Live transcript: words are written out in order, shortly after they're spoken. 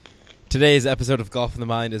Today's episode of Golf in the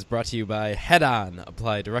Mind is brought to you by Head On,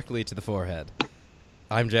 apply directly to the forehead.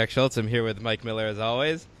 I'm Jack Schultz. I'm here with Mike Miller as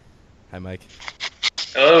always. Hi, Mike.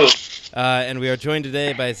 Hello. And we are joined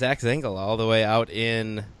today by Zach Zengel, all the way out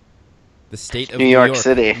in the state of New New York York.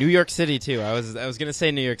 City. New York City too. I was gonna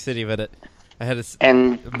say New York City, but I had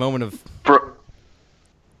And a moment of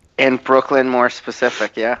and Brooklyn, more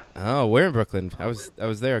specific, yeah. oh, we're in Brooklyn. I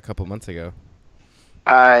was there a couple months ago.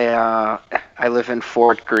 I live in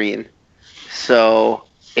Fort Greene, so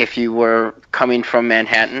if you were coming from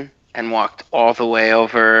Manhattan and walked all the way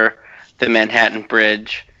over the Manhattan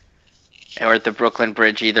Bridge or the Brooklyn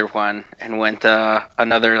Bridge, either one, and went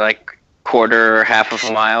another like quarter or half of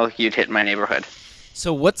a mile, you'd hit my neighborhood.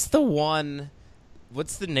 So what's the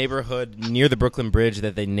neighborhood near the Brooklyn Bridge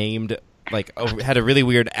that they named had a really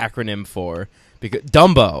weird acronym for? Because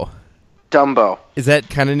Dumbo. Dumbo. Is that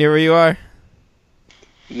kind of near where you are?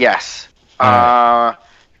 Yes. Alright.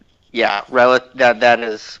 Yeah.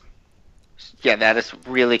 That is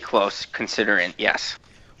really close. Considering, yes.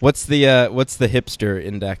 What's the hipster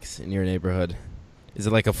index in your neighborhood? Is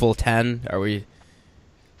it like a full 10? Are we?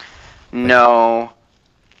 No,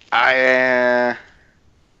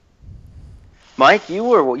 Mike, you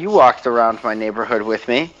walked around my neighborhood with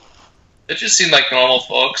me. It just seemed like normal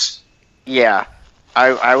folks. Yeah,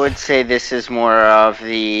 I would say this is more of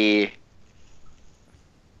the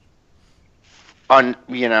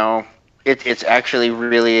it's actually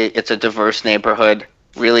it's a diverse neighborhood,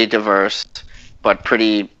 really diverse, but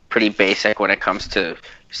pretty basic when it comes to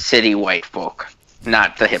city white folk,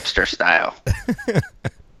 not the hipster style.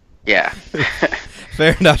 Yeah.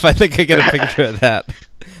 Fair enough. I think I get a picture of that.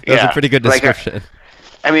 That's a pretty good description.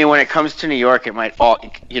 I mean, when it comes to New York, it might all,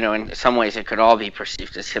 in some ways it could all be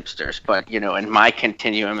perceived as hipsters, but, in my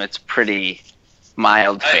continuum, it's pretty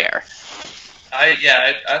mild fare.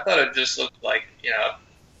 I thought it just looked like,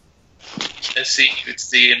 a scene you could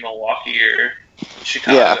see in Milwaukee or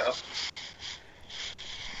Chicago.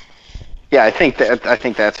 Yeah, I think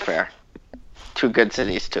that's fair. Two good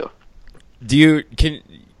cities too. Can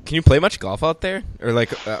you play much golf out there, or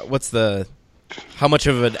how much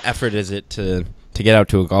of an effort is it to get out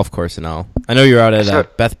to a golf course and all? I know you were out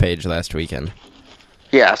at Bethpage last weekend.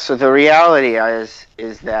 Yeah, so the reality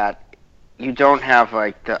is that you don't have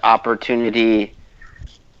like the opportunity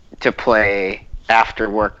to play after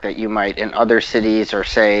work that you might in other cities, or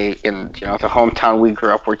say in the hometown we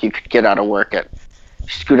grew up, where you could scoot out of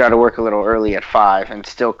work a little early at 5 and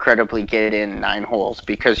still credibly get in 9 holes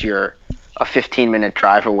because you're a 15-minute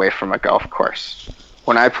drive away from a golf course.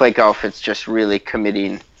 When I play golf, it's just really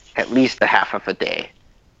committing at least a half of a day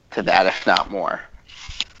to that, if not more.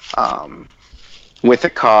 With a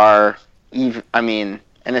car, and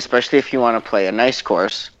especially if you want to play a nice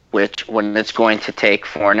course, which when it's going to take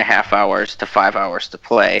 4.5 hours to 5 hours to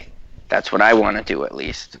play, that's what I want to do at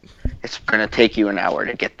least. It's going to take you an hour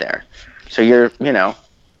to get there. So you're, 6-7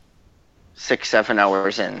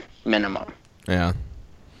 hours in minimum. Yeah.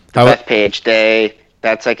 The Bethpage day,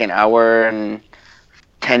 that's like an hour and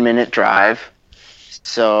 10-minute drive.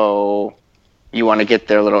 So you want to get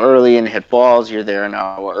there a little early and hit balls. You're there an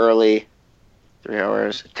hour early. 3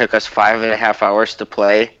 hours. It took us 5.5 hours to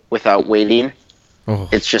play without waiting. Oh.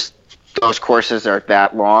 It's just those courses are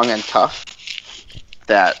that long and tough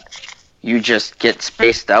that you just get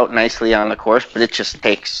spaced out nicely on the course, but it just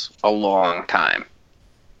takes a long time.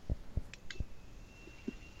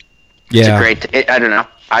 Yeah. It's I don't know.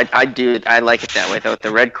 I like it that way though.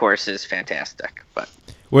 The red course is fantastic, but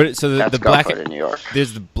the black in New York.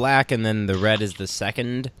 There's the black, and then the red is the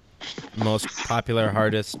second most popular,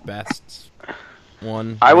 hardest, best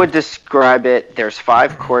one. I would describe it. There's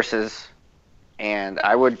 5 courses, and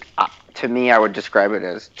I would describe it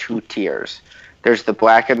as 2 tiers. There's the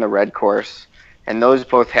black and the red course, and those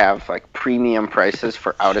both have like premium prices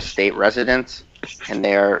for out-of-state residents, and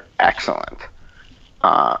they're excellent.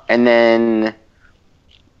 And then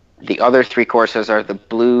the other 3 courses are the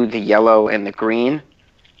blue, the yellow, and the green.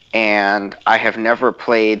 And I have never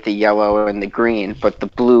played the yellow and the green, but the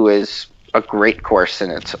blue is a great course in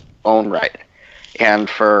its own right. And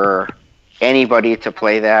for anybody to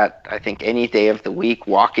play that, I think any day of the week,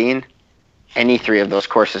 walking, any 3 of those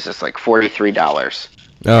courses is like $43.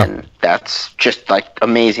 Oh. And that's just like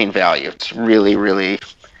amazing value. It's really, really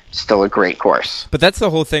still a great course. But that's the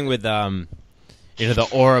whole thing with the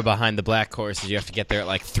aura behind the black course is you have to get there at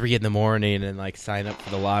like 3 a.m. and like sign up for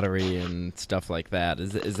the lottery and stuff like that.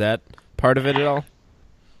 Is that part of it at all?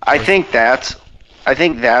 I think that's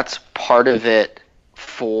part of it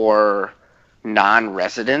for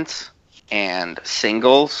non-residents and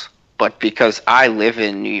singles, but because I live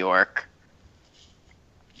in New York,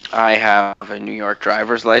 I have a New York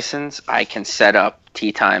driver's license, I can set up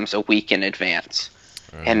tee times a week in advance.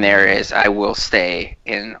 And I will stay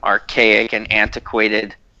in archaic and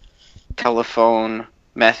antiquated telephone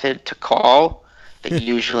method to call that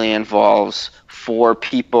usually involves 4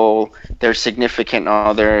 people, their significant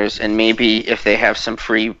others, and maybe if they have some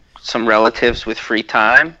relatives with free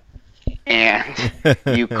time, and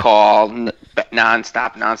you call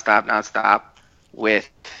nonstop with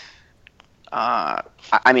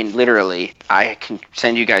I mean, literally, I can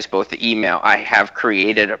send you guys both the email. I have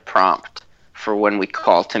created a prompt for when we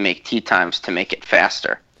call to make tee times to make it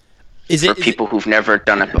faster. For people who've never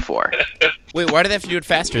done it before. Wait, why do they have to do it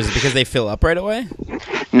faster? Is it because they fill up right away?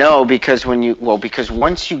 No, because because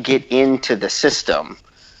once you get into the system,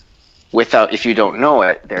 if you don't know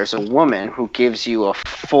it, there's a woman who gives you a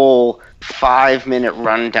full 5-minute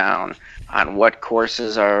rundown on what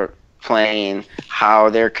courses are playing, how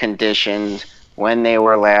they're conditioned, when they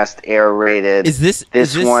were last aerated. Is this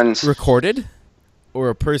one's recorded, or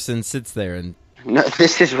a person sits there and? No,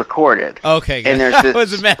 this is recorded. Okay, and there's this, I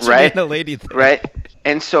was imagining a lady there. Right,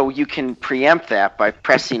 and so you can preempt that by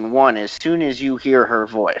pressing 1 as soon as you hear her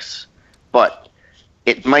voice, but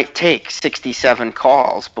it might take 67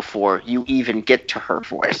 calls before you even get to her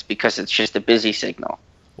voice because it's just a busy signal.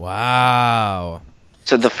 Wow.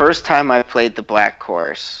 So the first time I played the black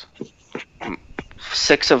course,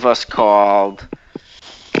 6 of us called,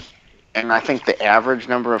 and I think the average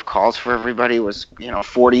number of calls for everybody was,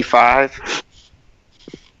 45.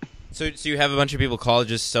 So you have a bunch of people call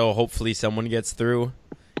just so hopefully someone gets through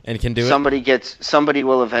and can do it? Somebody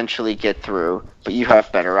will eventually get through, but you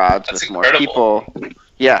have better odds That's with incredible. More people.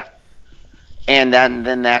 Yeah. And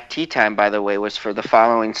then that tee time, by the way, was for the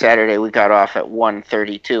following Saturday. We got off at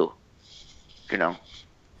 1:32.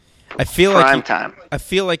 I feel prime time. I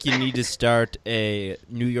feel like you need to start a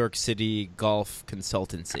New York City golf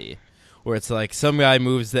consultancy where it's like some guy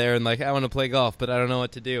moves there and like, I want to play golf, but I don't know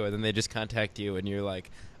what to do. And then they just contact you and you're like,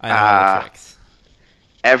 I know all the tricks.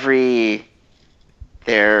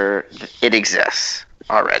 It exists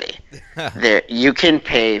already. You can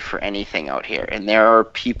pay for anything out here. And there are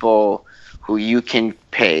people who you can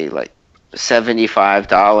pay like $75,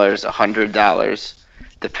 $100,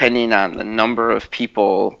 depending on the number of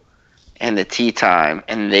people and the tee time,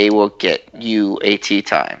 and they will get you a tee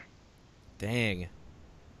time. Dang.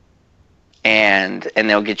 And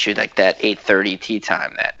they'll get you like that 8:30 tee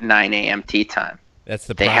time, that 9 a.m. tee time. That's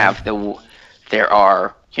the problem. There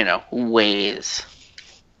are, ways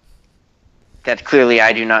that clearly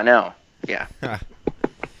I do not know. Yeah.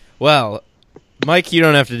 Well, Mike, you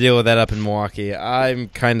don't have to deal with that up in Milwaukee. I'm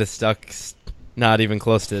kind of stuck, not even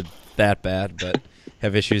close to that bad, but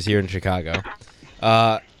have issues here in Chicago.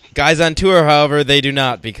 Guys on tour, however, they do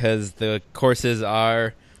not because the courses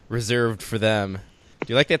are reserved for them. Do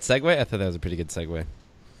you like that segue? I thought that was a pretty good segue.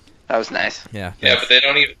 That was nice. Yeah. Yeah, but they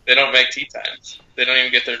don't make tee times. They don't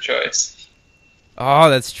even get their choice. Oh,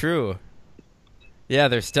 that's true. Yeah,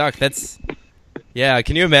 they're stuck. Yeah,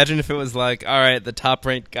 can you imagine if it was like, all right, the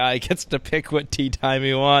top-ranked guy gets to pick what tee time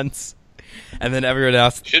he wants, and then everyone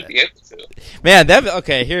else should be able to. Man,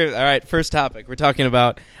 okay. Here, all right. First topic. We're talking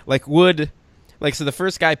about so the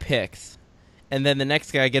first guy picks, and then the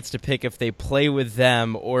next guy gets to pick if they play with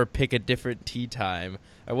them or pick a different tee time.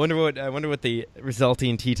 I wonder what the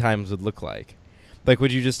resulting tee times would look like. Like,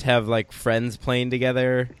 would you just have like friends playing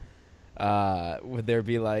together? Would there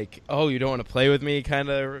be like, oh, you don't want to play with me, kind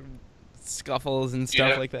of scuffles and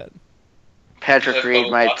stuff like that? Patrick Reed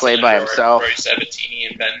might play by himself. Roy Sabatini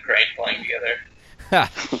and Ben Crane playing together.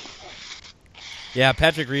 Yeah,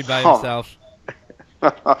 Patrick Reed by himself.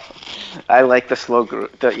 I like the slow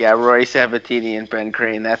group. Roy Sabatini and Ben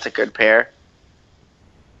Crane. That's a good pair.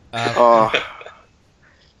 No,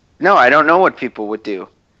 I don't know what people would do.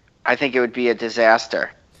 I think it would be a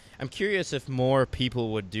disaster. I'm curious if more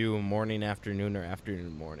people would do morning, afternoon, or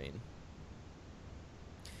afternoon, morning.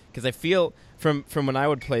 Because I feel from when I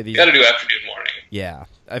would play these, you got to do afternoon, morning. Yeah,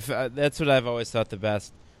 that's what I've always thought the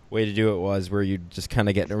best way to do it was, where you'd just kind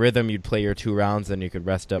of get in a rhythm. You'd play your 2 rounds, then you could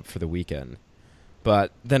rest up for the weekend.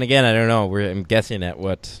 But then again, I don't know. I'm guessing at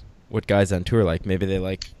what guys on tour like. Maybe they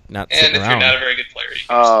like not sitting around. And if you're not a very good player, you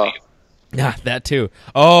can just leave. Yeah, that too.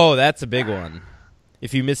 Oh, that's a big one.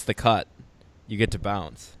 If you miss the cut, you get to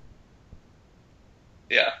bounce.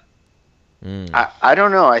 Yeah. I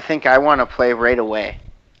don't know. I think I want to play right away.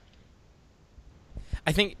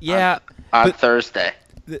 I think, yeah. On Thursday.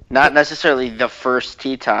 Not necessarily the first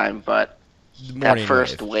tee time, but that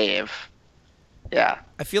first wave. Yeah.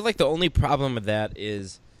 I feel like the only problem with that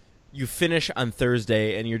is you finish on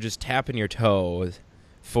Thursday and you're just tapping your toes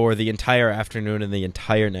for the entire afternoon and the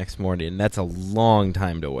entire next morning. And that's a long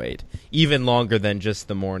time to wait. Even longer than just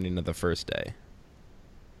the morning of the first day.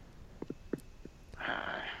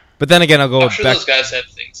 But then again, I'll go I'm sure back. those guys have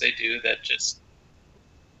things they do that just.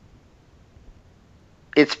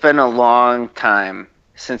 It's been a long time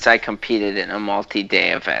since I competed in a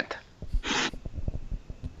multi-day event.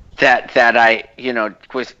 That I,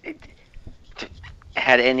 was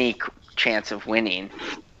had any chance of winning.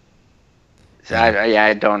 So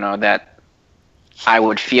I don't know that I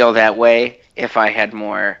would feel that way if I had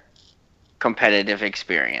more competitive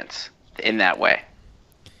experience in that way.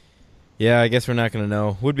 Yeah, I guess we're not going to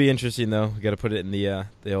know. Would be interesting, though. We got to put it in the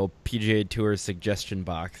old PGA Tour suggestion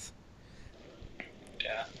box.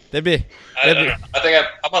 Yeah. That'd be. I don't know. I think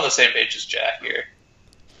I'm on the same page as Jack here.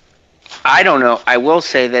 I don't know. I will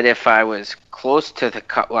say that if I was close to the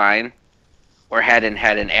cut line or hadn't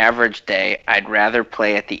had an average day, I'd rather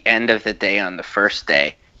play at the end of the day on the first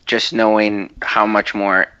day, just knowing how much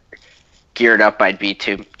more geared up I'd be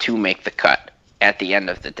to make the cut at the end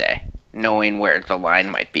of the day, knowing where the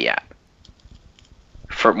line might be at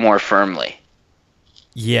for more firmly.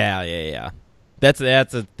 Yeah. That's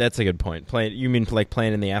a good point. You mean like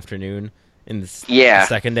playing in the afternoon in the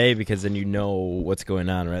second day, because then you know what's going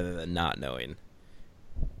on rather than not knowing.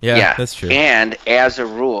 Yeah, that's true. And as a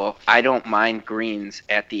rule, I don't mind greens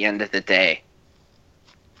at the end of the day.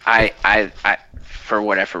 I for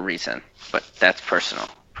whatever reason, but that's personal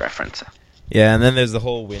preference. Yeah, and then there's the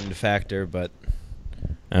whole wind factor, but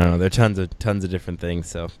I don't know. There are tons of different things,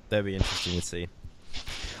 so that'd be interesting to see.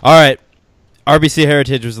 All right, RBC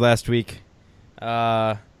Heritage was last week.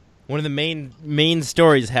 One of the main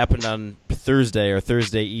stories happened on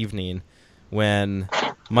Thursday evening when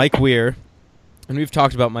Mike Weir, and we've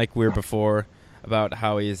talked about Mike Weir before, about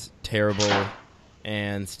how he's terrible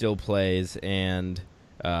and still plays, and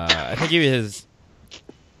I think he has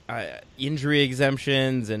injury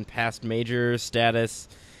exemptions and past major status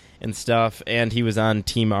and stuff, and he was on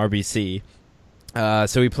Team RBC.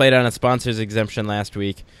 So he played on a sponsor's exemption last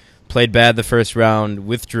week, played bad the first round,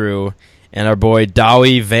 withdrew, and our boy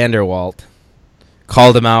Dowie Vanderwalt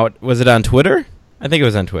called him out. Was it on Twitter? I think it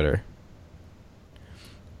was on Twitter.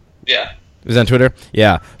 Yeah. It was on Twitter?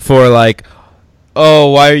 Yeah. For like,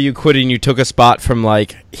 oh, why are you quitting? You took a spot from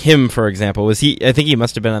like him, for example. I think he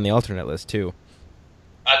must have been on the alternate list too.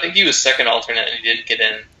 I think he was second alternate and he didn't get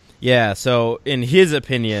in. Yeah, so in his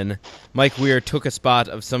opinion, Mike Weir took a spot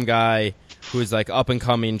of some guy who was like up and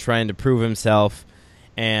coming, trying to prove himself,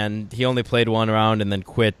 and he only played one round and then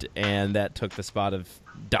quit, and that took the spot of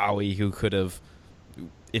Dowie, who could have,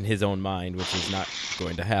 in his own mind, which is not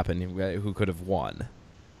going to happen, who could have won,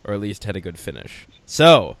 or at least had a good finish.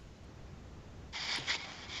 So,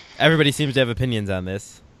 everybody seems to have opinions on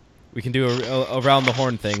this. We can do a around the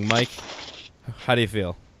horn thing. Mike, how do you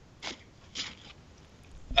feel?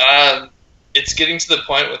 It's getting to the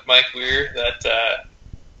point with Mike Weir that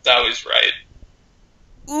Dowie's right.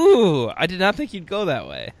 Ooh, I did not think you'd go that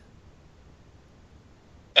way.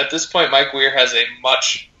 At this point, Mike Weir has a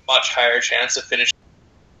much, much higher chance of finishing.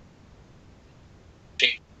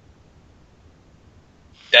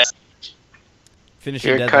 Finishing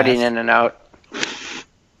You're dead cutting last. in and out.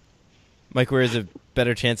 Mike Weir has a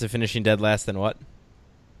better chance of finishing dead last than what?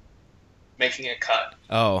 Making a cut.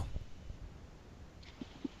 Oh.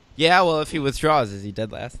 Yeah, well, if he withdraws, is he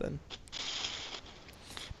dead last then?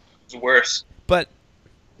 It's worse. But,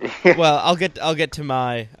 well, I'll get to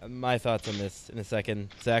my thoughts on this in a second.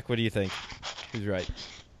 Zach, what do you think? Who's right?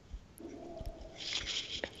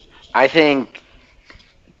 I think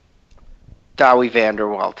Dowie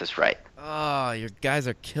Vanderwalt is right. Oh, your guys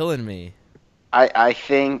are killing me. I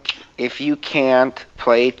think if you can't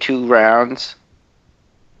play 2 rounds,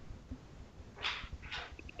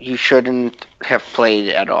 you shouldn't have played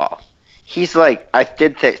at all. He's like, I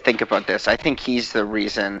did think about this. I think he's the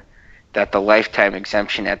reason that the lifetime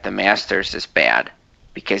exemption at the Masters is bad,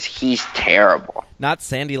 because he's terrible. Not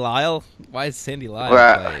Sandy Lyle? Why is Sandy Lyle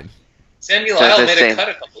playing? Sandy Lyle made a cut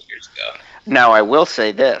a couple of years ago. Now, I will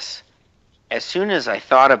say this. As soon as I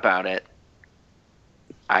thought about it,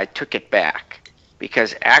 I took it back.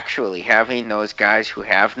 Because actually having those guys who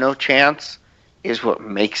have no chance is what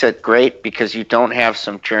makes it great, because you don't have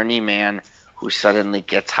some journeyman who suddenly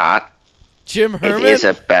gets hot. Jim Herman? It is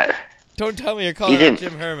a bet. Don't tell me you're calling out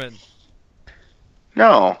Jim Herman.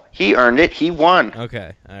 No, he earned it. He won.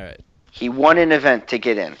 Okay, all right. He won an event to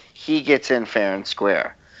get in. He gets in fair and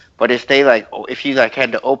square. But if you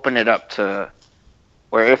had to open it up to,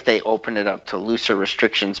 or if they open it up to looser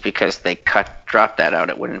restrictions because they drop that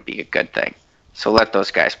out, it wouldn't be a good thing. So let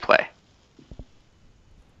those guys play.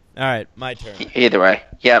 All right, my turn. Either way.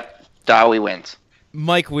 Yep, Dowie wins.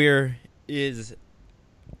 Mike Weir is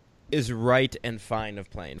right and fine of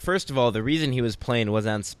playing. First of all, the reason he was playing was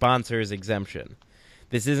on sponsors exemption.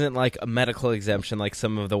 This isn't like a medical exemption like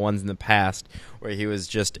some of the ones in the past where he was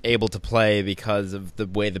just able to play because of the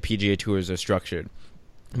way the PGA Tours are structured.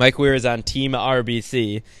 Mike Weir is on Team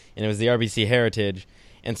RBC, and it was the RBC Heritage,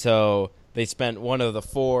 and so they spent one of the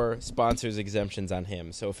 4 sponsors exemptions on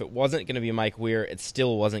him. So if it wasn't going to be Mike Weir, it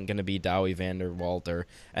still wasn't going to be Dowie van der Walt or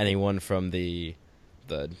anyone from the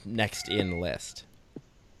next in list.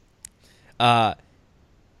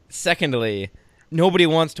 Secondly, nobody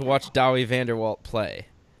wants to watch Dowie van der Walt play.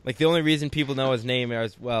 Like, the only reason people know his name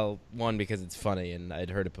is, well, one, because it's funny, and I'd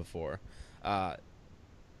heard it before.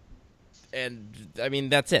 And, I mean,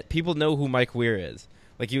 that's it. People know who Mike Weir is.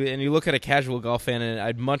 Like, you look at a casual golf fan, and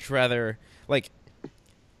I'd much rather, like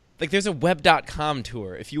there's a web.com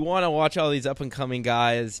tour. If you want to watch all these up-and-coming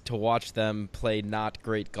guys to watch them play not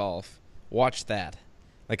great golf, watch that.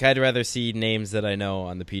 Like, I'd rather see names that I know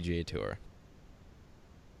on the PGA Tour.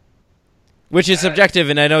 Which is subjective,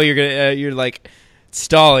 and I know you're like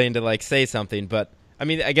stalling to like say something, but I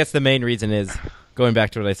mean, I guess the main reason is going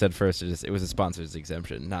back to what I said first. It was a sponsor's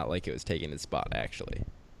exemption, not like it was taking his spot actually.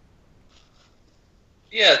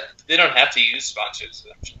 Yeah, they don't have to use sponsors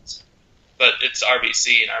exemptions, but it's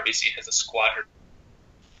RBC, and RBC has a squadron.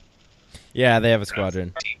 Yeah, they have a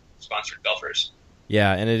squadron. Sponsored golfers.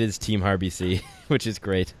 Yeah, and it is Team RBC, which is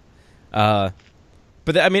great. But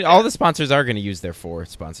I mean, all the sponsors are going to use their 4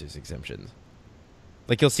 sponsors exemptions.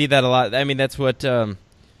 Like, you'll see that a lot. I mean, that's what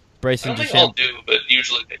Bryson I don't think DeChambeau... all do, but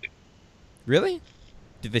usually they do. Really?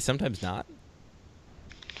 Did they sometimes not?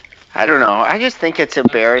 I don't know. I just think it's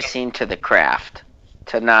embarrassing to the craft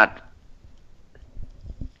to not.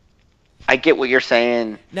 I get what you're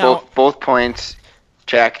saying. Now, both points,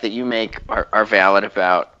 Jack, that you make are valid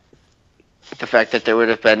about the fact that there would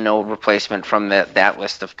have been no replacement from that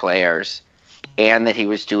list of players, and that he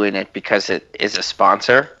was doing it because it is a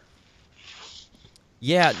sponsor.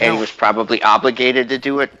 Yeah, and he was probably obligated to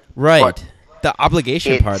do it. Right. The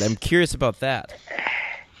obligation part, I'm curious about that.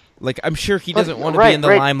 Like, I'm sure he doesn't want to be in the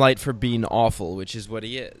limelight for being awful, which is what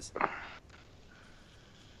he is.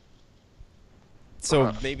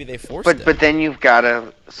 So maybe they forced it. But then you've got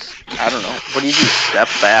to, I don't know, what do you do? Step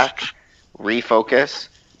back, refocus,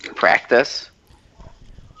 practice,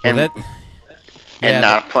 and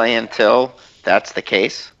not play until that's the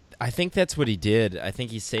case? I think that's what he did. I think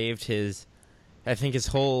he saved his... I think his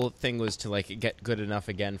whole thing was to like get good enough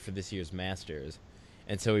again for this year's Masters,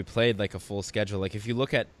 and so he played like a full schedule. Like if you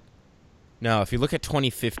look at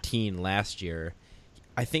 2015 last year,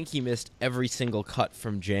 I think he missed every single cut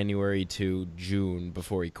from January to June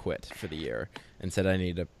before he quit for the year and said, "I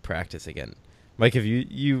need to practice again." Mike, have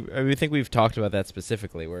I think we've talked about that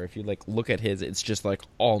specifically, where if you like look at his, it's just like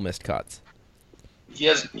all missed cuts. He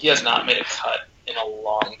has not made a cut in a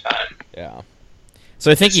long time. Yeah. So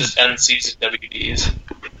I think it's just end season WDs.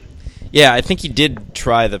 Yeah, I think he did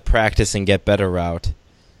try the practice and get better route,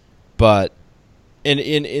 but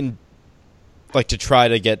in like to try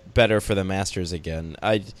to get better for the Masters again.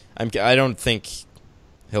 I don't think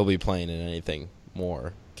he'll be playing in anything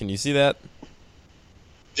more. Can you see that?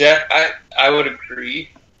 Jack, I would agree.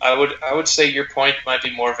 I would say your point might be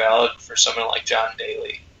more valid for someone like John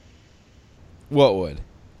Daly. What would?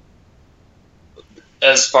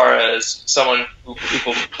 As far as someone who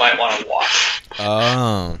people might want to watch.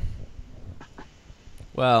 Oh.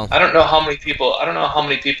 Well. I don't know how many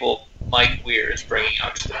people Mike Weir is bringing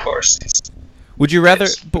out to the course. Would you rather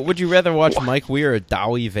watch Mike Weir or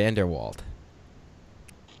Dowie van der Walt?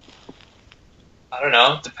 I don't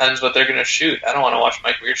know. Depends what they're going to shoot. I don't want to watch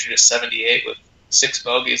Mike Weir shoot a 78 with 6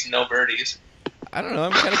 bogeys and no birdies. I don't know.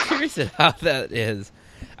 I'm kind of curious at how that is.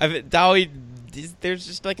 Dowie... There's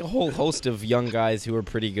just like a whole host of young guys who are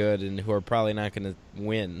pretty good and who are probably not going to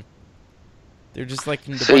win. They're just like...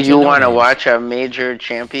 So you want to watch a major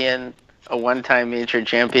champion, a one-time major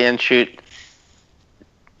champion shoot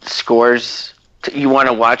scores? You want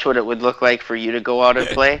to watch what it would look like for you to go out and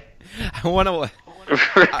play? I want to...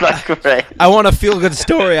 Right. I want a feel-good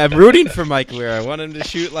story. I'm rooting for Mike Weir. I want him to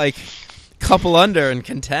shoot like a couple under and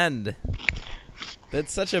contend.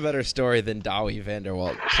 That's such a better story than Dowie van der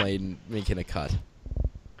Walt making a cut.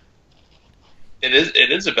 It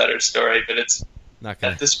is a better story, but it's not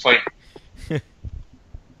gonna, at this point.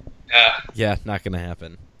 Yeah, not going to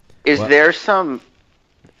happen. Is there some,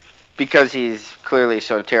 because he's clearly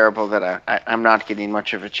so terrible that I'm not getting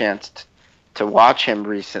much of a chance to watch him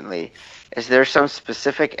recently, is there some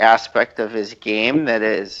specific aspect of his game that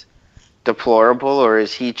is deplorable, or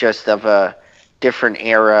is he just of a different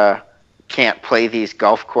era, can't play these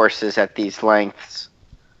golf courses at these lengths?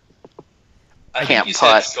 I think Can't he's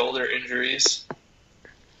had putt. shoulder injuries.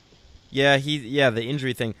 Yeah, the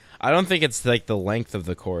injury thing. I don't think it's like the length of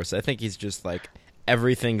the course. I think he's just like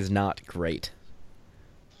everything's not great.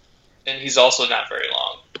 And he's also not very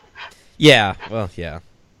long. Yeah, well, yeah.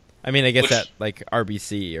 I mean, I guess Which- at like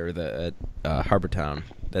RBC or the Harbortown,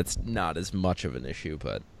 that's not as much of an issue,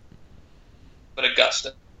 but But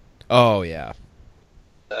Augusta, oh yeah,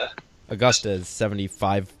 uh, Augusta is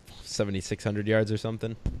 7,600 yards or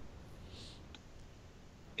something.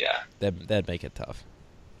 yeah. That'd make it tough.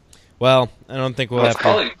 Well, I don't think we'll Well, have it's to.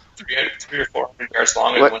 probably 300 or 400 yards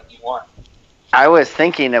longer What- than when he won. I was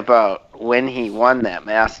thinking about when he won that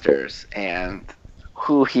Masters and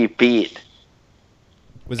who he beat.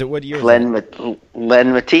 Was it what year? Was Len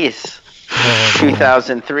Matisse, that? Oh, man.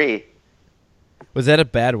 2003. Was that a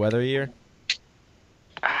bad weather year?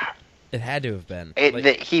 It had to have been.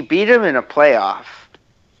 Like- He beat him in a playoff,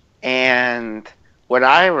 and what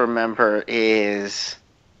I remember is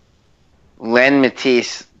Len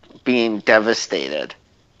Matisse being devastated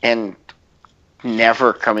and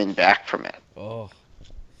never coming back from it. oh,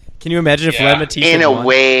 can you imagine if Yeah. Len Matisse In had a won?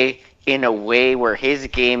 way where his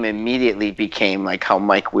game immediately became like how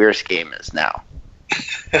Mike Weir's game is now.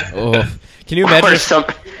 Oh, can you imagine Or if, some,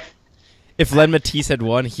 if Len Matisse had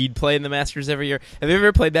won? He'd play in the Masters every year. Have you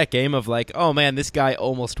ever played that game of like, oh man, this guy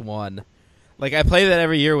almost won? Like I play that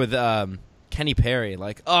every year with Kenny Perry.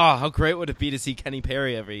 Like, oh, how great would it be to see Kenny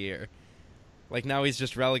Perry every year? Like now he's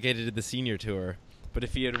just relegated to the senior tour. But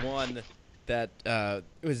if he had won, that it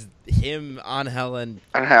was him, Angel, and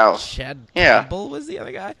on how Chad Yeah. Campbell was the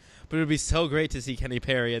other guy. But it would be so great to see Kenny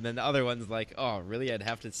Perry, and then the other one's like, oh, really? I'd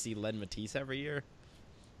have to see Len Matisse every year.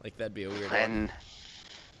 Like that'd be a weird one. and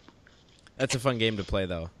That's a fun game to play,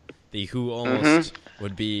 though. The who almost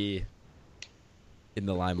would be in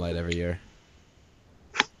the limelight every year.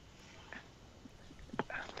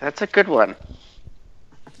 that's a good one.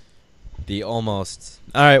 The almost.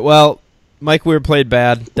 All right, well, Mike Weir played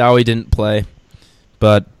bad. Dowie didn't play.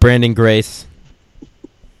 But Brandon Grace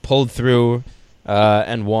pulled through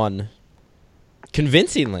and won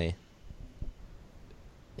convincingly.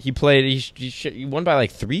 He played. He won by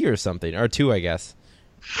like 3 or something, or 2, I guess.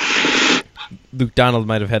 Luke Donald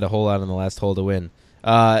might have had a hole out on the last hole to win.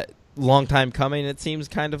 Long time coming, it seems,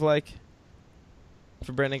 kind of like,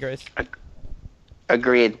 for Brandon Grace.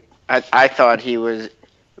 Agreed. I thought he was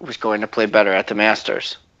going to play better at the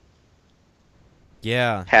Masters.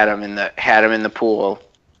 Yeah. Had him in the pool.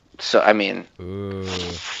 So I mean, Ooh.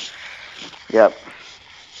 yep.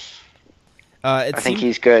 It I think seemed,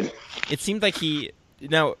 he's good. It seemed like he.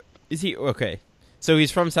 Now, is he okay? So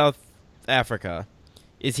he's from South Africa.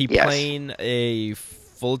 Is he Yes. playing a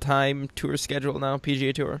full-time tour schedule now,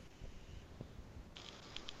 PGA Tour?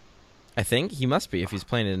 I think he must be if he's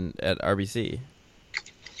playing at RBC.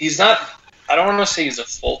 He's not. I don't want to say he's a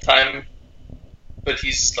full time, but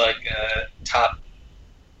he's like a top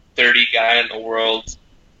 30 guy in the world,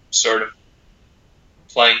 sort of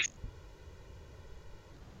playing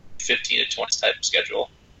 15 to 20 type of schedule.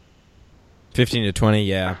 15 to 20,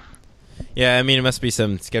 yeah. Yeah, I mean, it must be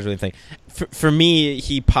some scheduling thing. For me,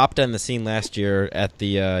 he popped on the scene last year at the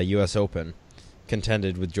U.S. Open,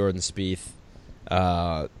 contended with Jordan Spieth.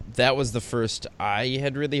 That was the first I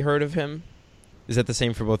had really heard of him. Is that the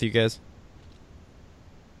same for both you guys?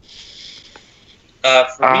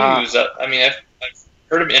 For me, it was. I mean, I've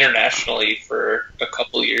heard him internationally for a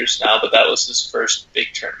couple of years now, but that was his first big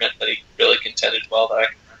tournament that he really contended well that I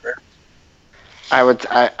can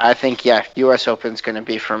remember. I think yeah, U.S. Open's going to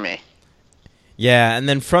be for me. Yeah, and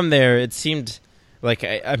then from there, it seemed like,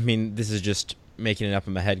 I mean, this is just making it up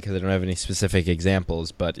in my head because I don't have any specific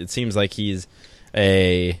examples, but it seems like he's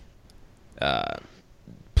played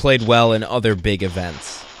well in other big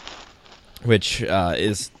events, which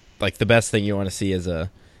is like the best thing you want to see as a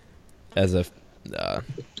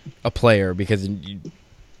player, because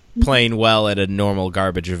playing well at a normal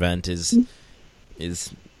garbage event is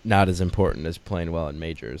not as important as playing well in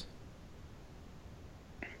majors.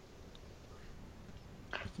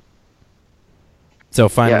 So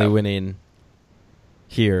finally winning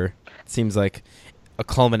here seems like a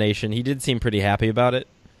culmination. He did seem pretty happy about it,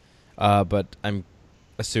 but I'm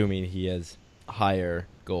assuming he has higher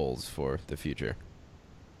goals for the future.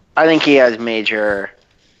 I think he has major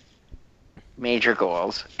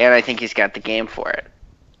goals, and I think he's got the game for it.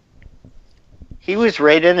 He was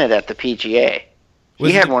right in it at the PGA.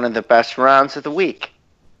 He had one of the best rounds of the week.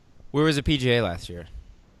 Where was the PGA last year?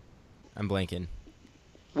 I'm blanking.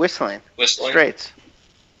 Whistling. Whistling. Straits.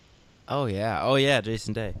 Oh yeah,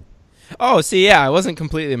 Jason Day. Oh, see, yeah, I wasn't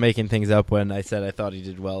completely making things up when I said I thought he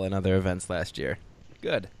did well in other events last year.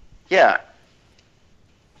 Good. Yeah.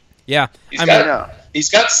 Yeah, He's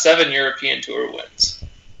got 7 European Tour wins.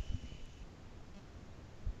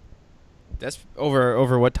 That's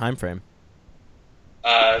over what time frame?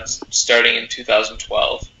 Starting in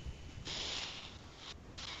 2012.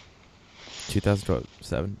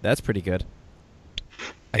 2007. That's pretty good.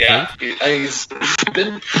 I think he's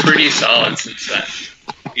been pretty solid since then.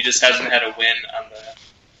 He just hasn't had a win on the.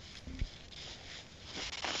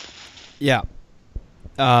 Yeah.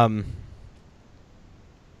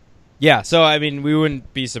 Yeah, so, I mean, we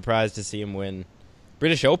wouldn't be surprised to see him win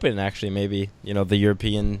British Open, actually, maybe. You know, the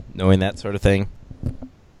European, knowing that sort of thing.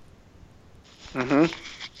 Mm-hmm.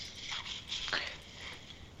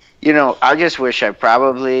 You know, I just wish I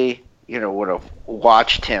probably, would have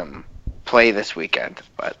watched him play this weekend.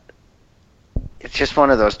 But it's just one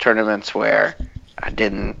of those tournaments where I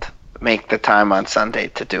didn't make the time on Sunday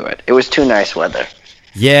to do it. It was too nice weather.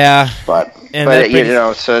 Yeah. But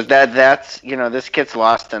so that's this gets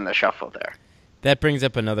lost in the shuffle there. That brings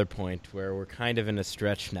up another point where we're kind of in a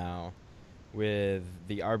stretch now with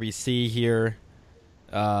the RBC here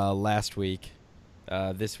last week.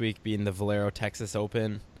 This week being the Valero Texas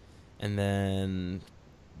Open. And then,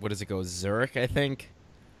 what does it go? Zurich, I think?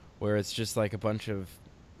 Where it's just like a bunch of,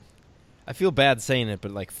 I feel bad saying it,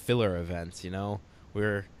 but like filler events,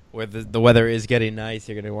 where the weather is getting nice,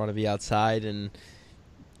 you're going to want to be outside, and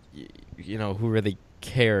who really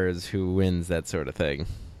cares who wins, that sort of thing.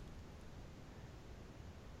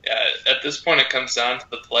 Yeah, at this point it comes down to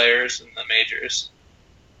the players and the majors.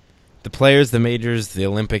 The players, the majors, the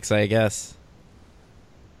Olympics, I guess.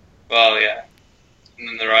 Well, yeah. And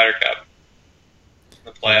then the Ryder Cup.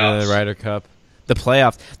 The playoffs. The Ryder Cup. The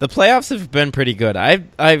playoffs. The playoffs have been pretty good.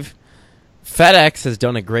 FedEx has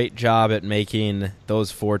done a great job at making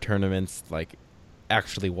those 4 tournaments like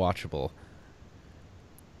actually watchable.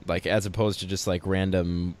 Like, as opposed to just like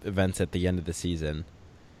random events at the end of the season.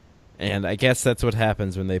 And I guess that's what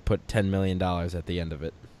happens when they put $10 million at the end of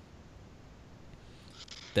it.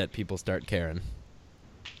 That people start caring.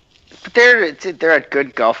 But they're at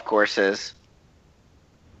good golf courses.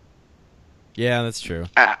 Yeah, that's true.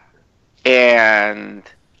 And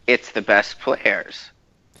it's the best players.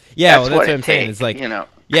 Yeah, that's what I'm saying. It's like,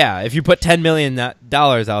 yeah, if you put $10 million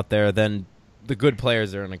out there, then the good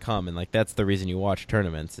players are going to come. And like that's the reason you watch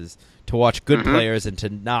tournaments, is to watch good players and to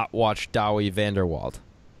not watch Douwe van der Walt.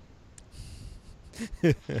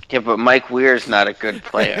 Yeah, but Mike Weir's not a good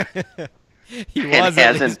player. He was,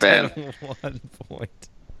 hasn't been. At one point.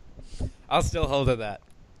 I'll still hold to that.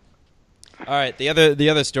 All right, the other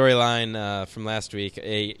storyline from last week,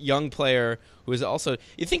 a young player who is also.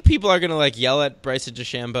 You think people are gonna like yell at Bryson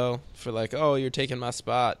DeChambeau for like, oh, you're taking my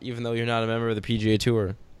spot, even though you're not a member of the PGA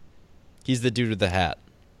Tour? He's the dude with the hat.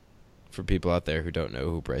 For people out there who don't know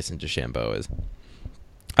who Bryson DeChambeau is,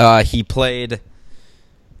 he played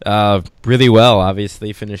really well.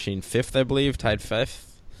 Obviously, finishing 5th, I believe, tied 5th.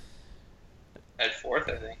 Tied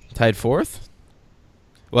 4th, I think. Tied 4th.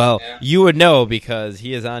 Well, yeah. You would know because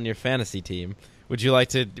he is on your fantasy team. Would you like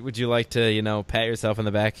to pat yourself on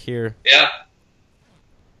the back here? Yeah.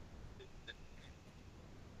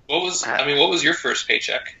 What was your first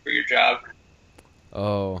paycheck for your job?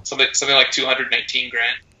 Oh. Something like $219,000.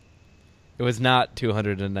 It was not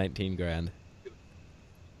 $219,000.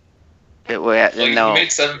 It was no. You made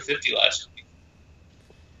 $750 last week.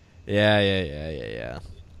 Yeah.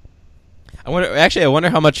 I wonder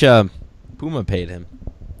how much Puma paid him.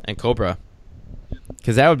 And Cobra.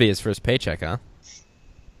 Because that would be his first paycheck, huh?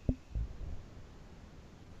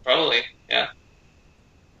 Probably, yeah.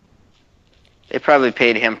 They probably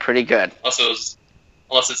paid him pretty good. Unless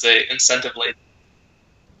it's a incentive late.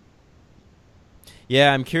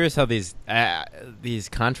 Yeah, I'm curious how these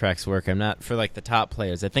contracts work. I'm not for like the top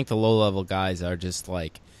players. I think the low level guys are just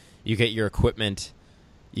like, you get your equipment,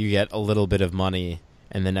 you get a little bit of money,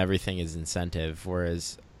 and then everything is incentive.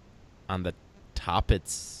 Whereas on the top,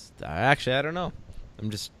 it's actually I don't know. I'm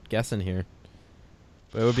just guessing here,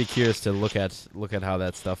 but I would be curious to look at how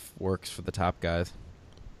that stuff works for the top guys.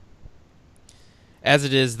 As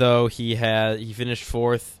it is, though, he finished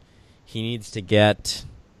 4th. He needs to get.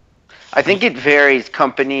 I think it varies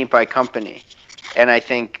company by company, and I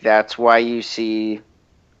think that's why you see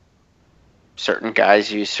certain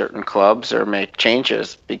guys use certain clubs or make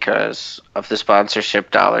changes because of the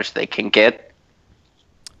sponsorship dollars they can get.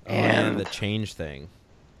 And the change thing.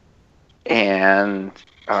 And,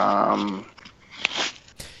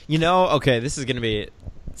 okay, this is going to be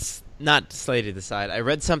not slightly to the side. I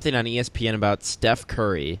read something on ESPN about Steph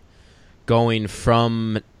Curry going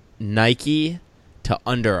from Nike to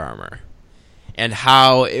Under Armour and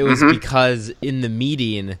how it was because in the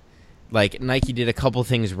meeting, like, Nike did a couple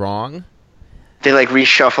things wrong They like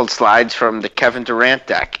reshuffled slides from the Kevin Durant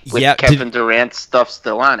deck with Kevin Durant stuff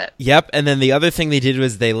still on it. Yep, and then the other thing they did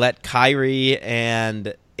was they let Kyrie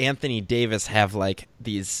and Anthony Davis have like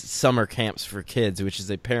these summer camps for kids, which is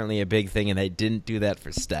apparently a big thing, and they didn't do that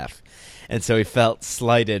for Steph. And so he felt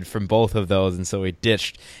slighted from both of those, and so he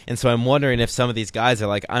ditched. And so I'm wondering if some of these guys are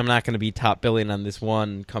like, I'm not going to be top billing on this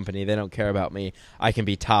one company. They don't care about me. I can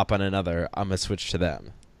be top on another. I'm going to switch to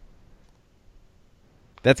them.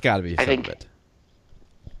 That's got to be some of it.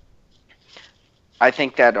 I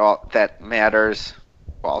think that matters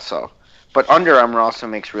also. But Under Armour also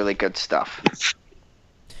makes really good stuff.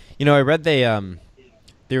 You know, I read they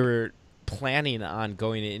were planning on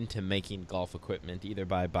going into making golf equipment either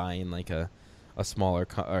by buying like a smaller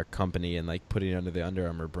company and like putting it under the Under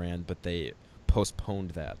Armour brand, but they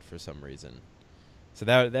postponed that for some reason. So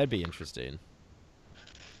that'd be interesting.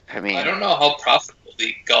 I mean, I don't know how profitable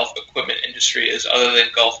the golf equipment industry is other than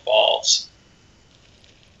golf balls.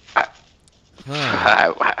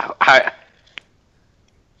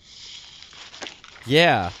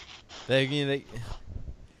 Yeah,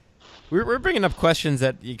 we're bringing up questions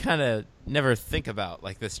that you kind of never think about,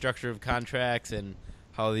 like the structure of contracts and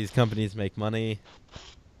how these companies make money.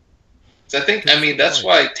 So I mean, that's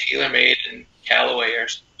why TaylorMade and Callaway are,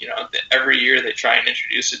 every year they try and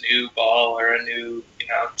introduce a new ball or a new,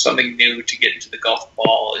 something new to get into the golf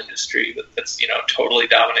ball industry that's, totally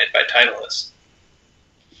dominated by Titleist.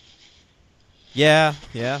 Yeah.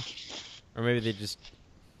 Or maybe they just...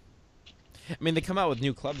 I mean, they come out with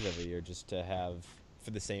new clubs every year just to have...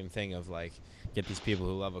 for the same thing of, like, get these people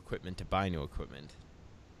who love equipment to buy new equipment.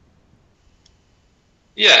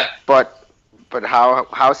 Yeah. But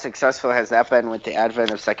how successful has that been with the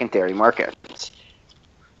advent of secondary markets?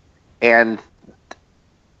 And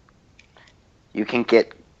you can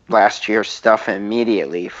get last year's stuff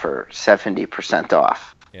immediately for 70%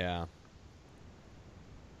 off. Yeah.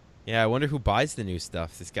 Yeah, I wonder who buys the new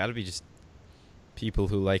stuff. It's got to be just people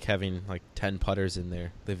who like having like 10 putters in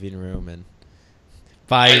their living room and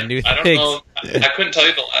buy new things. I don't know. I couldn't tell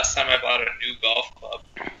you the last time I bought a new golf club.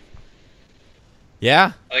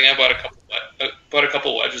 Yeah? I think I bought a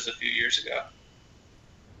couple wedges a few years ago.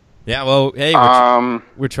 Yeah, well, hey,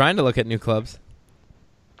 we're trying to look at new clubs.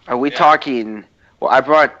 Are we talking... Well,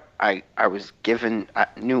 I was given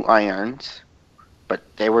new irons, but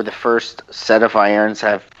they were the first set of irons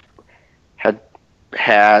I've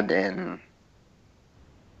had in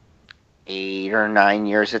 8 or 9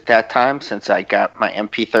 years at that time since I got my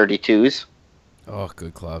MP32s. Oh,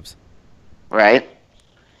 good clubs. Right?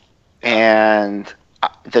 And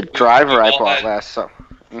the driver I bought last summer.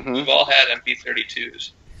 Mm-hmm. We've all had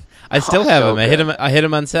MP32s. I still have them. I hit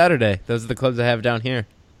them on Saturday. Those are the clubs I have down here.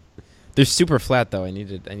 They're super flat though. I need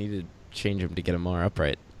to change them to get them more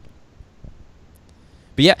upright.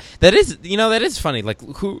 But yeah, that is funny.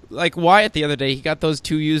 Like Wyatt the other day, he got those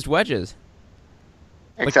 2 used wedges.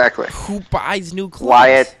 Exactly. Like, who buys new clubs?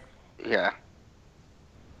 Wyatt, yeah.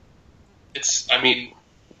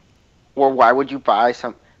 Or why would you buy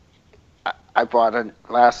some? I bought it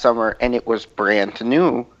last summer and it was brand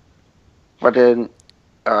new, but a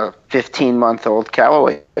 15-month-old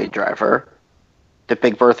Callaway driver, the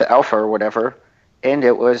Big Bertha Alpha or whatever, and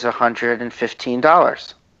it was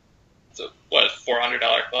 $115. So what,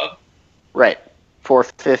 $400 club? Right,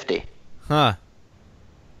 $450. Huh.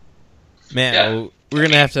 Man, yeah. We're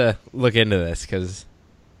gonna have to look into this because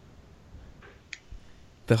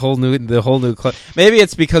the whole new club. Maybe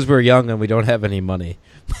it's because we're young and we don't have any money.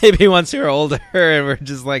 Maybe once we're older and we're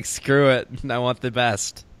just like, screw it, and I want the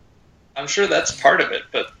best. I'm sure that's part of it,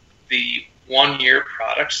 but the 1-year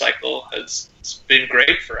product cycle has been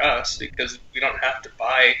great for us because we don't have to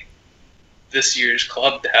buy this year's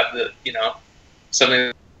club to have the,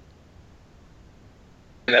 something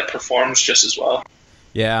that performs just as well.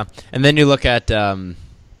 Yeah, and then you look at how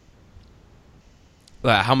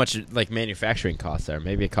much like manufacturing costs are.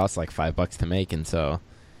 Maybe it costs like $5 to make, and so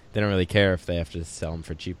they don't really care if they have to sell them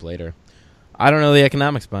for cheap later. I don't know the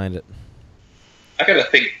economics behind it. I gotta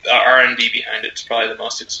think the R&D behind it's probably the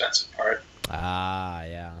most expensive part. Ah,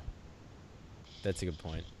 yeah, that's a good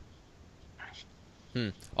point.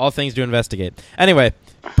 All things to investigate. Anyway,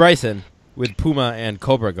 Bryson with Puma and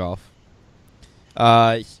Cobra Golf.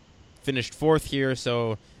 Finished 4th here,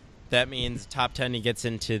 so that means top 10 he gets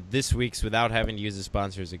into this week's without having to use a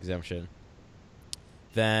sponsor's exemption.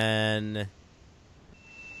 Then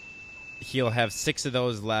he'll have 6 of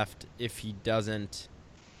those left if he doesn't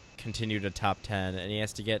continue to top 10, and he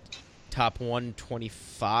has to get top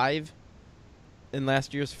 125 in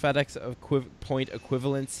last year's FedEx point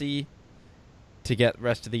equivalency to get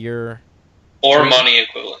rest of the year. Or money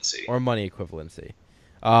equivalency. Or money equivalency.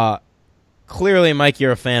 clearly, Mike,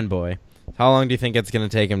 you're a fanboy. How long do you think it's going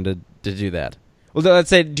to take him to do that? Well, let's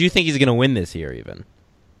say, do you think he's going to win this year even?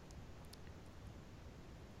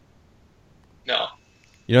 No.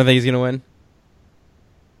 You don't think he's going to win?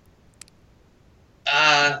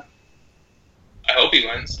 I hope he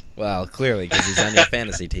wins. Well, clearly, because he's on your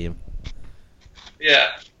fantasy team. Yeah.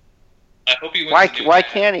 I hope he wins. Why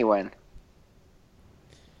can't he win?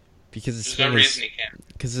 Because his There's swing no reason he can't.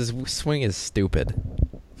 Because his swing is stupid.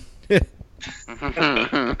 And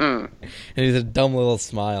he's a dumb little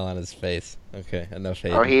smile on his face. Okay, enough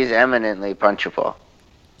hate. Or he's eminently punchable.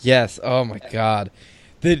 Yes. Oh my God.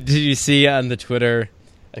 Did you see on the Twitter?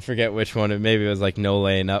 I forget which one. Maybe it was like No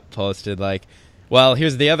Laying Up posted like, well,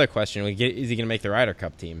 here's the other question: is he going to make the Ryder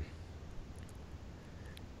Cup team?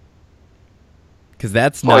 Because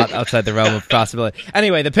that's not outside the realm of possibility.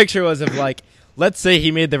 Anyway, the picture was of like, let's say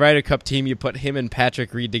he made the Ryder Cup team. You put him and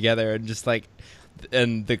Patrick Reed together, and just like,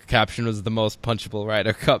 and the caption was the most punchable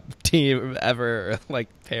Ryder Cup team ever, like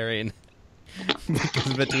pairing.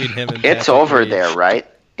 Because between him and it's Patrick over Reed. there, right?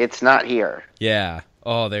 It's not here. Yeah.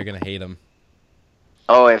 Oh, they're gonna hate him.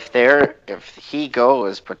 Oh, if he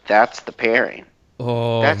goes, but that's the pairing.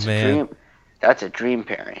 Oh That's man, a dream. That's a dream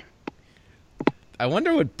pairing. I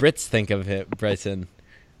wonder what Brits think of him, Bryson.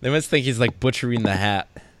 They must think he's like butchering the hat.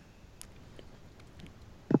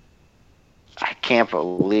 I can't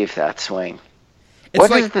believe that swing. It's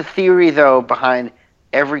What like, is the theory though behind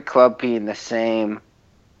every club being the same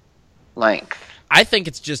length? I think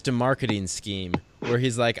it's just a marketing scheme where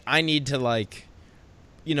he's like, I need to like,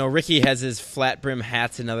 you know, Ricky has his flat brim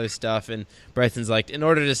hats and other stuff, and Bryson's like, in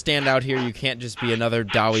order to stand out here, you can't just be another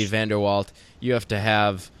Dowie Vanderwalt. You have to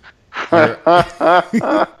have.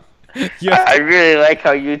 I really like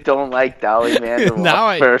how you don't like Dolly Now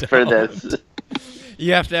I Vanderwalt for don't. this.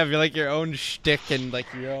 You have to have like your own shtick and like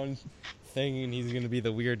your own thing, and he's gonna be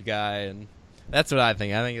the weird guy, and that's what I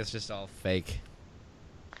think. I think it's just all fake.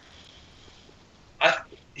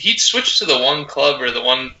 He'd switch to the one club or the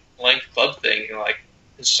one length club thing in like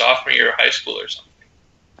his sophomore year of high school or something.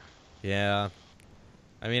 Yeah,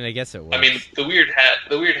 I mean, I guess it was. I mean, the weird hat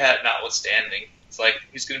notwithstanding, it's like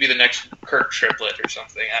he's going to be the next Kirk Triplett or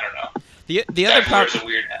something. I don't know. The other Jack wears part, a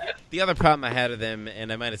weird hat. the other problem I had with him,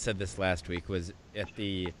 and I might have said this last week, was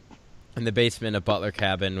in the basement of Butler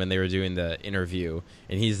Cabin when they were doing the interview,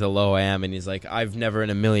 and he's the low am, and he's like, I've never in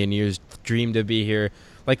a million years dreamed to be here.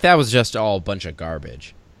 Like, that was just all a bunch of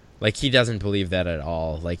garbage. Like, he doesn't believe that at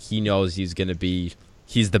all. Like, he knows he's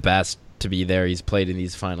the best to be there. He's played in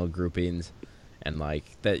these final groupings, and like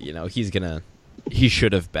that, you know, he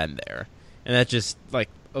should have been there. And that just like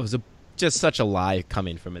it was just such a lie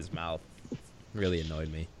coming from his mouth. Really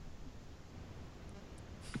annoyed me.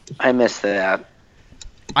 I missed that.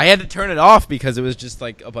 I had to turn it off because it was just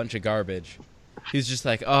like a bunch of garbage. He was just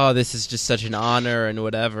like, "Oh, this is just such an honor and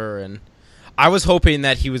whatever." And I was hoping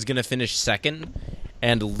that he was gonna finish second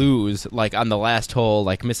and lose, like on the last hole,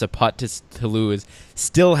 like miss a putt to lose,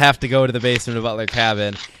 still have to go to the basement of Butler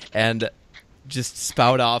Cabin and just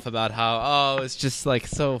spout off about how, it's just like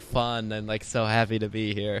so fun and like so happy to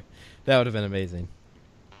be here. That would have been amazing.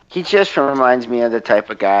 He just reminds me of the type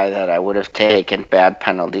of guy that I would have taken bad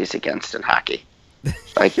penalties against in hockey.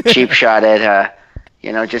 Like cheap shot at,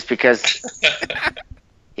 just because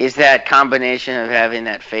he's that combination of having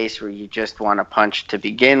that face where you just want to punch to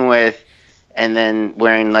begin with, and then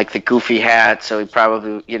wearing like the goofy hat, so he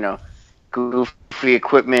probably, goofy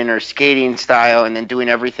equipment or skating style, and then doing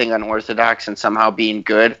everything unorthodox and somehow being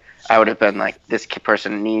good. I would have been like, this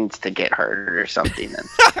person needs to get hurt or something, and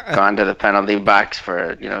gone to the penalty box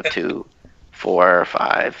for 2, 4, or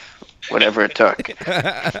 5, whatever it took.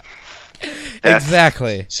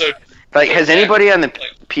 Exactly. So, like, has anybody on the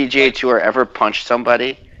PGA Tour ever punched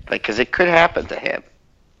somebody? Like, because it could happen to him.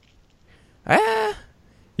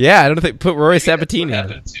 Yeah, I don't think put Rory Sabatini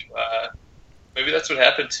on it. Maybe that's what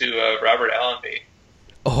happened to Robert Allenby.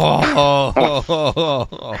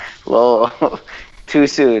 Oh. Whoa, too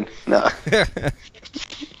soon. No.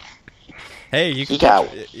 Hey, you can.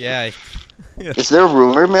 Yeah. Is there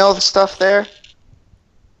rumor mill stuff there?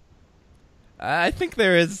 I think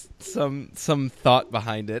there is some thought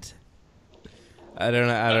behind it. I don't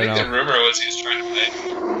know. I think the rumor was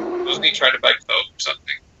wasn't he trying to buy coke or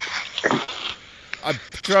something?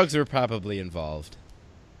 Drugs were probably involved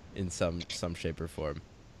in some shape or form.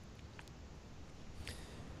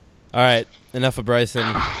 All right, enough of Bryson.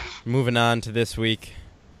 Moving on to this week.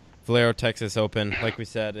 Valero Texas Open. Like we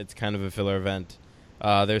said, it's kind of a filler event.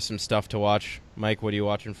 There's some stuff to watch. Mike, what are you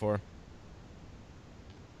watching for?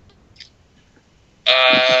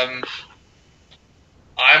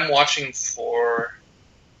 I'm watching for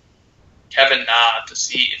Kevin Na to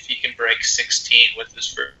see if he can break 16 with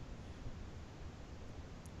his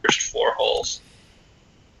first 4 holes.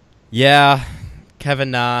 Yeah,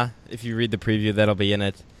 Kevin Na. If you read the preview, that'll be in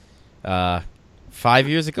it. 5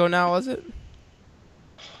 years ago now, was it?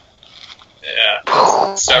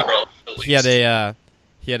 Yeah, several. At least.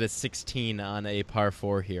 He had a 16 on a par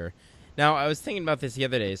 4 here. Now, I was thinking about this the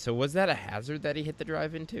other day. So was that a hazard that he hit the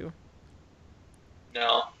drive into?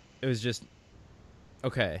 No. It was just...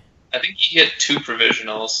 Okay. I think he hit 2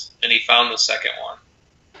 provisionals, and he found the second one.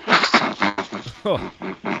 Oh.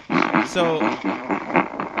 So...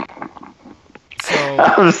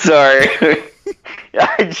 I'm sorry.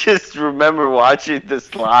 I just remember watching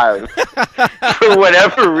this live. For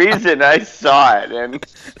whatever reason, I saw it, and...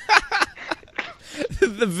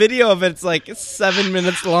 The video of it's like 7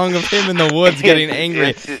 minutes long of him in the woods getting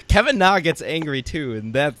angry. Kevin Na gets angry too,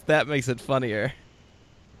 and that makes it funnier.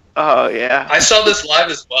 Oh yeah, I saw this live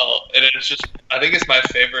as well, and it's just I think it's my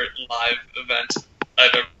favorite live event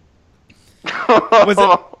I've ever. Was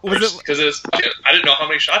it? Because I didn't know how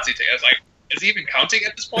many shots he took. I was like, is he even counting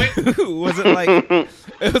at this point? Was it like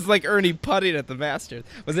it was like Ernie putting at the Masters?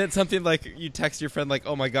 Was it something like you text your friend like,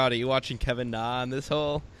 "Oh my God, are you watching Kevin Na on this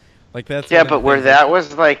hole?" Like that's yeah, but where that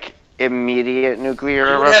was like immediate nuclear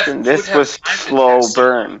eruption, this was slow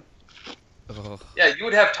burn. Oh. Yeah, you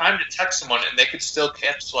would have time to text someone, and they could still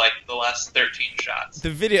catch like the last 13 shots. The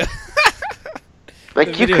video,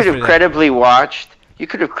 like you could have credibly watched. You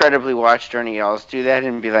could have credibly watched Ernie Els do that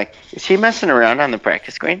and be like, "Is he messing around on the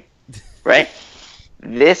practice green?" Right?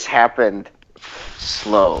 This happened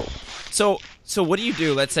slow. So what do you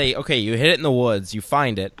do? Let's say, okay, you hit it in the woods, you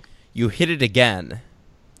find it, you hit it again.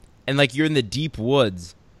 And, like, you're in the deep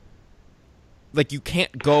woods. Like, you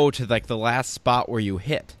can't go to, like, the last spot where you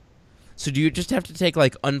hit. So do you just have to take,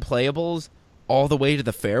 like, unplayables all the way to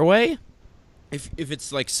the fairway? If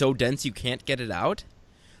it's, like, so dense you can't get it out?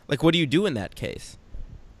 Like, what do you do in that case?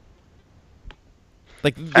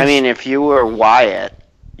 Like, I mean, if you were Wyatt,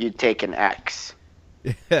 you'd take an X.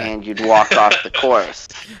 And you'd walk off the course.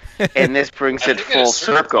 And this brings it full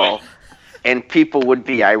circle. Point. And people would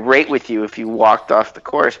be irate with you if you walked off the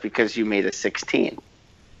course because you made a 16.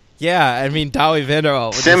 Yeah, I mean, Dowie Vanderwall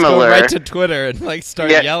would just go right to Twitter and like start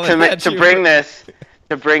yelling at you. To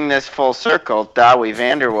bring this full circle, Dowie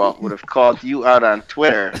Vanderwall would have called you out on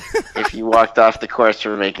Twitter if you walked off the course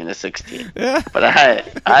for making a 16. Yeah. But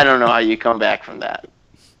I don't know how you come back from that.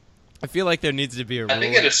 I feel like there needs to be a rule. I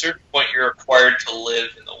think at a certain point you're required to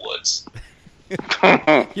live in the woods.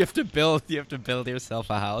 You have to build yourself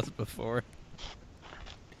a house before.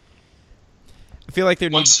 I feel like there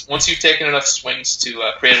once you've taken enough swings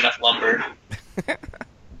to create enough lumber.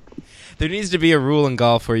 There needs to be a rule in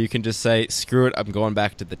golf where you can just say, "Screw it, I'm going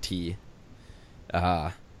back to the tee,"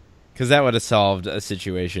 because that would have solved a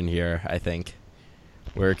situation here. I think,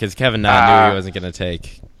 because Kevin Na knew he wasn't going to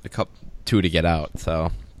take two to get out,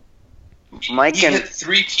 so Mike he hit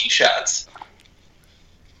 3 tee shots.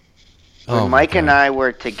 When Mike and I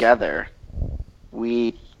were together,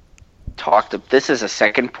 we talked. This is a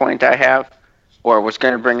second point I have, or was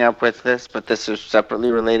going to bring up with this, but this is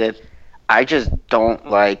separately related. I just don't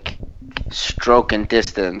like stroke and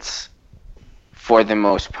distance, for the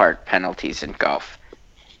most part, penalties in golf.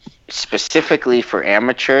 Specifically for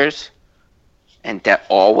amateurs, and that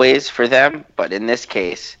always for them, but in this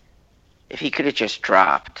case, if he could have just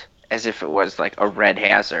dropped, as if it was like a red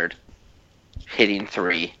hazard, hitting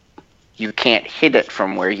 3. You can't hit it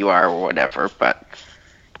from where you are or whatever, but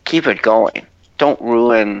keep it going. Don't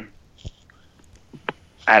ruin...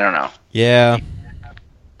 I don't know. Yeah.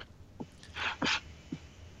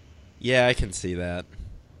 Yeah, I can see that.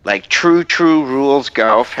 Like, true rules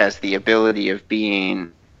golf has the ability of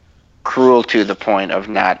being cruel to the point of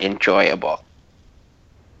not enjoyable.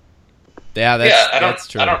 Yeah, that's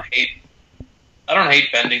true. I don't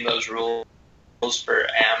hate bending those rules for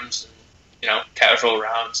AMs and, casual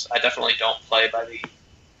rounds. I definitely don't play by the,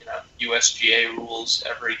 USGA rules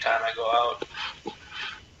every time I go out.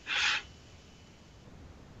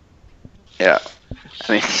 Yeah.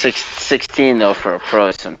 I mean, 16, though, for a pro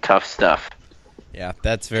is some tough stuff. Yeah,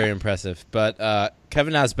 that's very impressive. But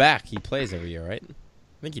Kevin Na's back. He plays every year, right?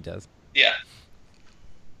 I think he does. Yeah.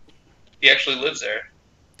 He actually lives there.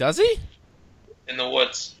 Does he? In the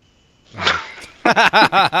woods. Oh.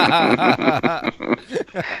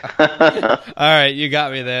 All right, you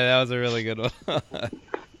got me there. That was a really good one. I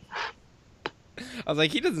was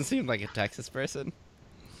like, he doesn't seem like a Texas person.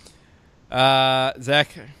 Zach,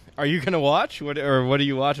 are you gonna watch? What are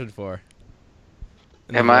you watching for?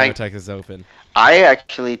 Am I? Texas Open. I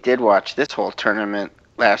actually did watch this whole tournament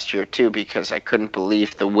last year too because I couldn't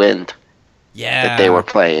believe the wind that they were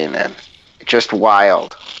playing in. just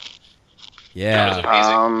wild. Yeah.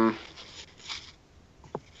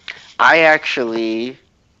 I actually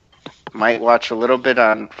might watch a little bit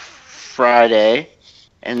on Friday,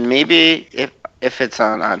 and maybe if it's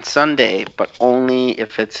on Sunday, but only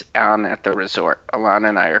if it's on at the resort. Alana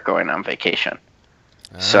and I are going on vacation.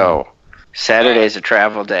 So Saturday's a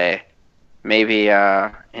travel day. Maybe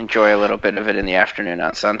enjoy a little bit of it in the afternoon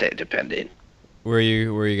on Sunday, depending. Where are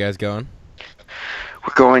you guys going?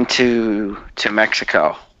 We're going to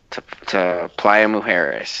Mexico, to Playa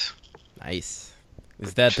Mujeres. Nice.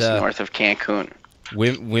 Is that just north of Cancun?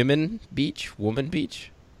 Women Beach? Woman Beach?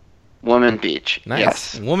 Woman Beach. Nice.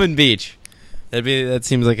 Yes. Woman Beach. That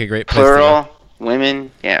seems like a great place. Plural. Women.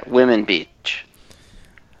 Yeah. Women Beach.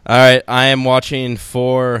 All right. I am watching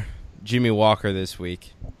for Jimmy Walker this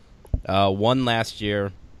week. Won last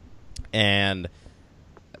year, and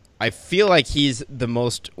I feel like he's the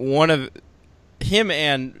most one of him,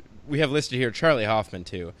 and we have listed here Charlie Hoffman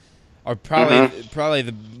too, are probably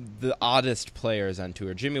the oddest players on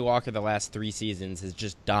tour. Jimmy Walker the last 3 seasons has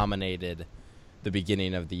just dominated the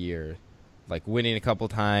beginning of the year, like winning a couple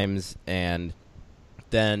times and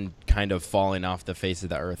then kind of falling off the face of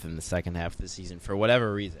the earth in the second half of the season for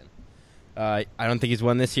whatever reason. I don't think he's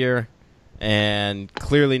won this year, and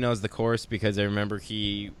clearly knows the course because I remember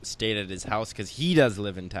he stayed at his house because he does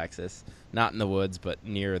live in Texas, not in the woods, but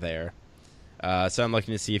near there. So I'm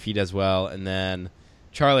looking to see if he does well. And then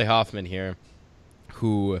Charlie Hoffman here,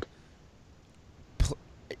 who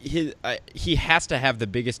he has to have the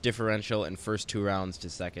biggest differential in first 2 rounds to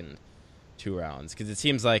second 2 rounds, because it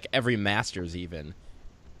seems like every Masters, even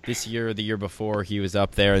this year or the year before, he was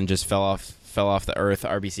up there and just fell off the earth.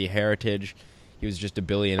 RBC Heritage, he was just $1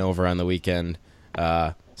 billion over on the weekend.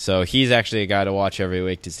 So he's actually a guy to watch every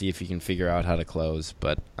week to see if he can figure out how to close,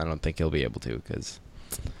 but I don't think he'll be able to because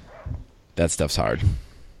that stuff's hard.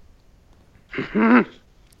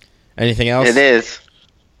 Anything else? It is.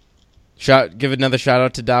 Give another shout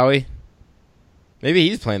out to Dowie. Maybe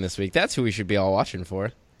he's playing this week. That's who we should be all watching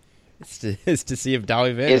for. Is to see if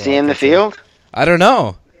Dowie Van is he in the field? I don't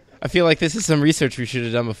know. I feel like this is some research we should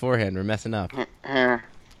have done beforehand. We're messing up.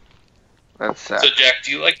 That's So Jack,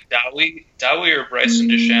 do you like Dowie or Bryson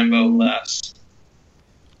DeChambeau less?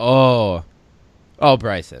 Oh,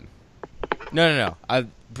 Bryson. No.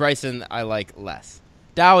 Bryson I like less.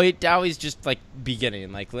 Dowie's just like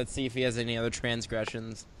beginning. Like, let's see if he has any other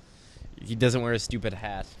transgressions. He doesn't wear a stupid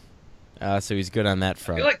hat, so he's good on that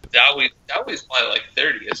front. I feel like Dowie's probably like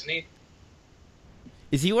 30, isn't he?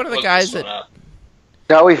 Is he one of the guys that?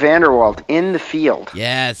 Dowie Vanderwald in the field.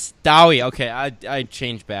 Yes, Dowie. Okay, I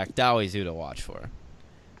changed back. Dowie's who to watch for.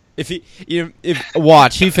 If he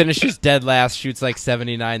finishes dead last, shoots like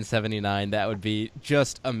 79, that would be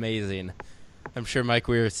just amazing. I'm sure Mike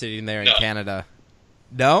Weir is sitting there in Canada.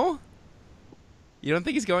 No? You don't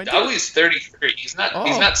think he's going to? Dowie's 33. He's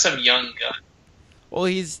not some young guy. Well,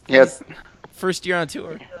 he's first year on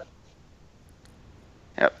tour.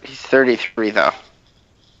 Yep, he's 33 though. All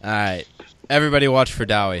right. Everybody watch for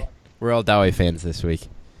Dowie. We're all Dowie fans this week.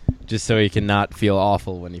 Just so he can not feel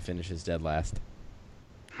awful when he finishes dead last.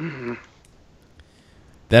 Mm-hmm.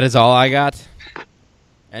 That is all I got.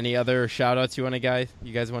 Any other shout-outs you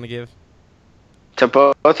guys want to give? To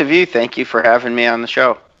both of you, thank you for having me on the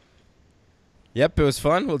show. Yep, it was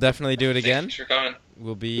fun. We'll definitely do it again. Thanks for coming.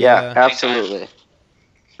 We'll be absolutely.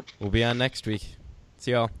 We'll be on next week.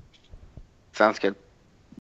 See y'all. Sounds good.